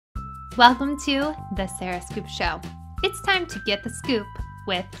Welcome to the Sarah Scoop Show. It's time to get the scoop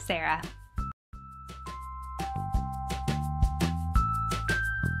with Sarah.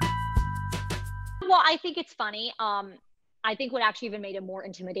 Well, I think it's funny. I think what actually even made it more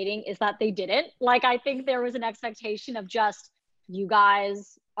intimidating is that they didn't. Like, I think there was an expectation of just, you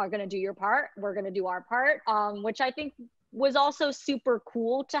guys are going to do your part, we're going to do our part, which I think was also super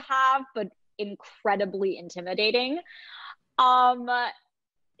cool to have, but incredibly intimidating. Um,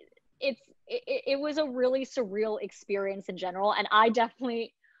 it was a really surreal experience in general, and I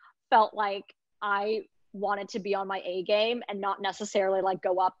definitely felt like I wanted to be on my A game and not necessarily like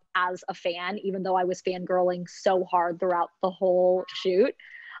go up as a fan, even though I was fangirling so hard throughout the whole shoot.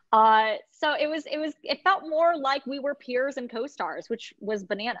 So it felt more like we were peers and co-stars, which was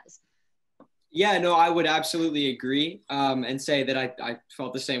bananas. Yeah, no, I would absolutely agree and say that I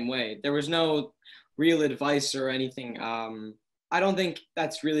felt the same way. There was no real advice or anything. I don't think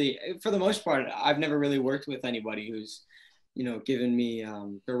that's really, for the most part, I've never really worked with anybody who's, given me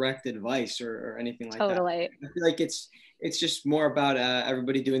direct advice or anything like that. Totally. I feel like it's just more about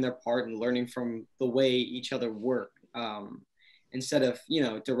everybody doing their part and learning from the way each other work instead of,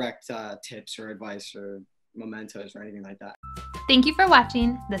 direct tips or advice or mementos or anything like that. Thank you for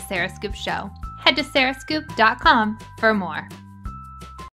watching the Sarah Scoop Show. Head to sarahscoop.com for more.